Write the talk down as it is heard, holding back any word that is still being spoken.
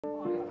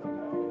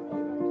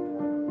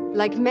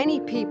Like many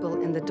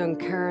people in the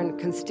Duncairn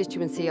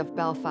constituency of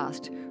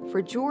Belfast,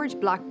 for George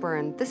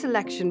Blackburn, this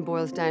election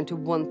boils down to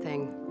one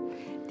thing: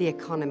 the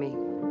economy.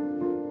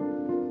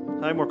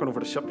 I'm working over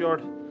the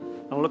shipyard,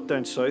 and I look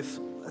down south.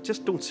 I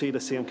just don't see the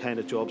same kind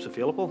of jobs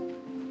available.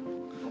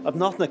 I've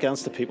nothing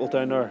against the people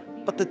down there,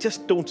 but they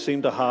just don't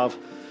seem to have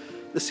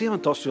the same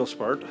industrial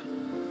spirit.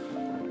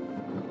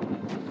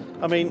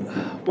 I mean,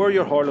 where are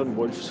your Harlan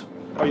Wolves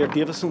or your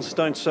Davisons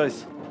down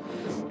south?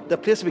 The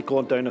place will be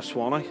going down to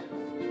Swanee.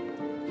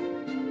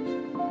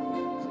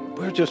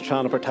 We're just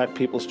trying to protect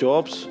people's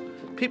jobs,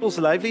 people's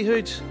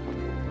livelihoods.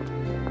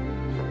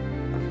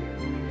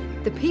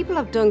 The people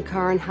of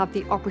Duncairn have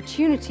the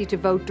opportunity to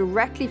vote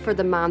directly for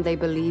the man they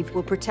believe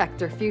will protect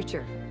their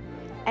future.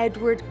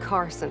 Edward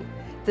Carson,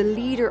 the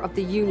leader of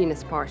the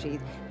Unionist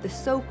Party, the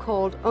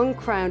so-called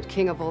uncrowned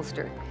King of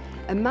Ulster,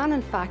 a man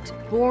in fact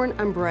born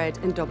and bred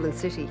in Dublin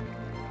City.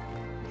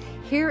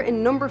 Here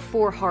in number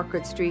 4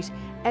 Harcourt Street,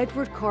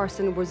 Edward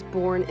Carson was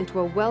born into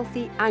a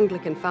wealthy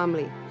Anglican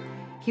family.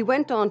 He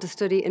went on to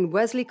study in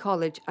Wesley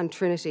College and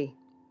Trinity.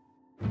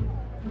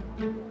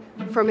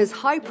 From his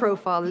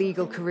high-profile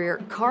legal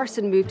career,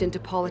 Carson moved into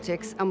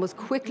politics and was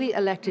quickly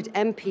elected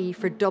MP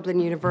for Dublin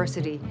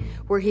University,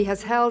 where he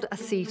has held a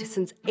seat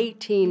since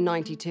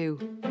 1892.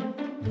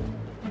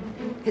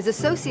 His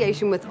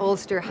association with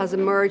Ulster has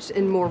emerged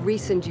in more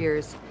recent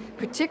years,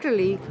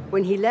 particularly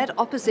when he led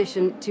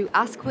opposition to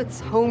Asquith's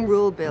Home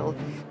Rule Bill,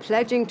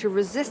 pledging to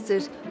resist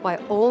it by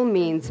all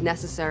means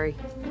necessary.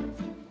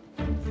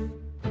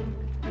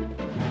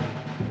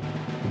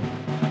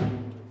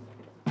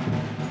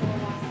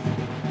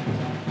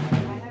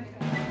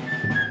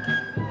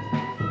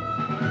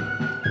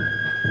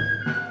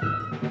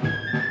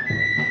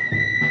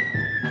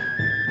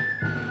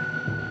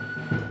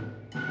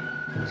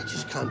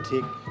 Can't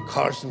take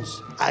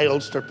Carson's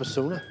Ulster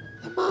persona.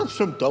 The man's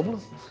from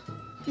Dublin.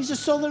 He's a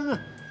southerner.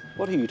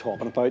 What are you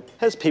talking about?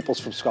 His people's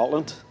from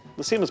Scotland,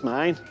 the same as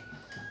mine.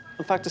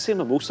 In fact, the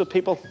same as most of the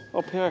people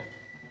up here.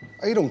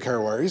 I don't care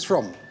where he's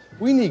from.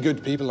 We need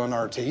good people on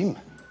our team.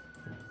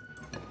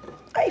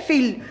 I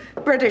feel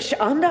British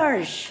and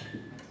Irish.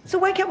 So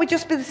why can't we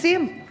just be the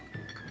same?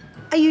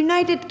 A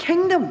united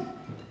kingdom.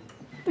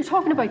 They're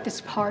talking about this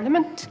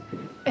parliament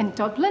in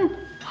Dublin.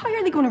 How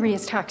are they going to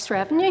raise tax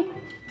revenue?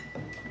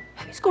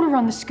 Who's going to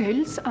run the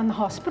schools and the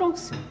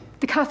hospitals?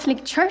 The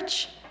Catholic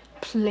Church?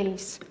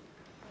 Please.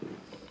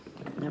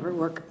 Never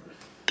work.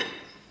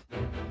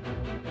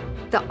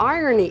 The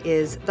irony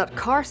is that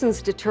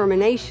Carson's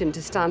determination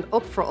to stand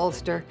up for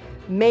Ulster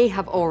may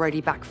have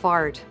already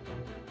backfired.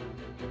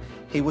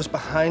 He was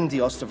behind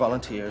the Ulster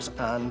Volunteers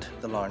and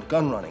the Larne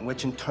gun running,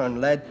 which in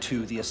turn led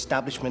to the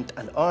establishment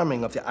and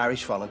arming of the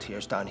Irish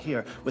Volunteers down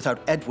here. Without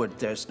Edward,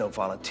 there's no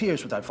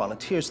volunteers. Without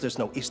volunteers, there's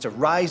no Easter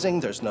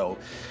Rising, there's no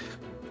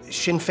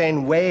Sinn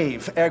Féin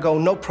wave, ergo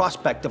no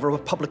prospect of a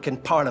Republican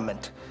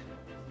Parliament.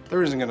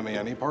 There isn't going to be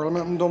any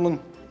Parliament in Dublin.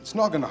 It's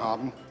not going to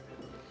happen.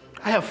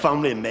 I have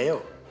family in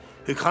Mayo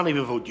who can't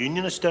even vote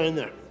Unionists down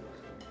there.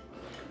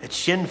 It's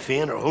Sinn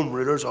Féin or Home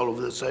Rulers all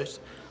over the south.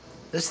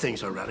 This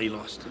thing's already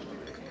lost.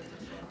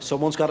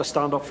 Someone's got to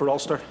stand up for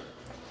Ulster.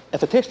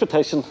 If it takes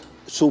petition,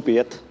 so be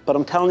it. But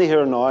I'm telling you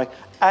here now,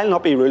 I'll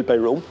not be ruled by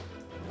Rome.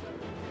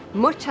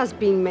 Much has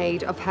been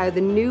made of how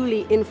the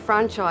newly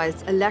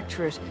enfranchised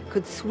electorate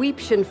could sweep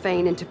Sinn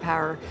Féin into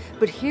power,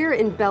 but here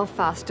in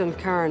Belfast,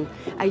 Duncairn,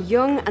 a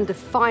young and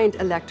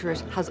defiant electorate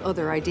has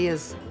other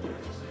ideas.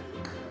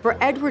 For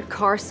Edward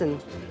Carson,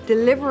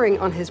 delivering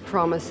on his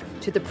promise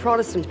to the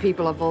Protestant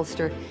people of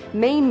Ulster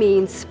may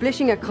mean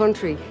splitting a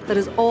country that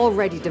is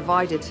already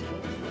divided.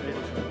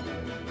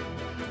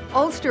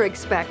 Ulster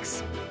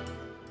expects.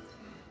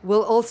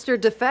 Will Ulster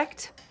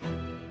defect?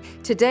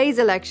 Today's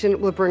election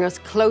will bring us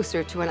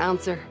closer to an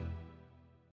answer.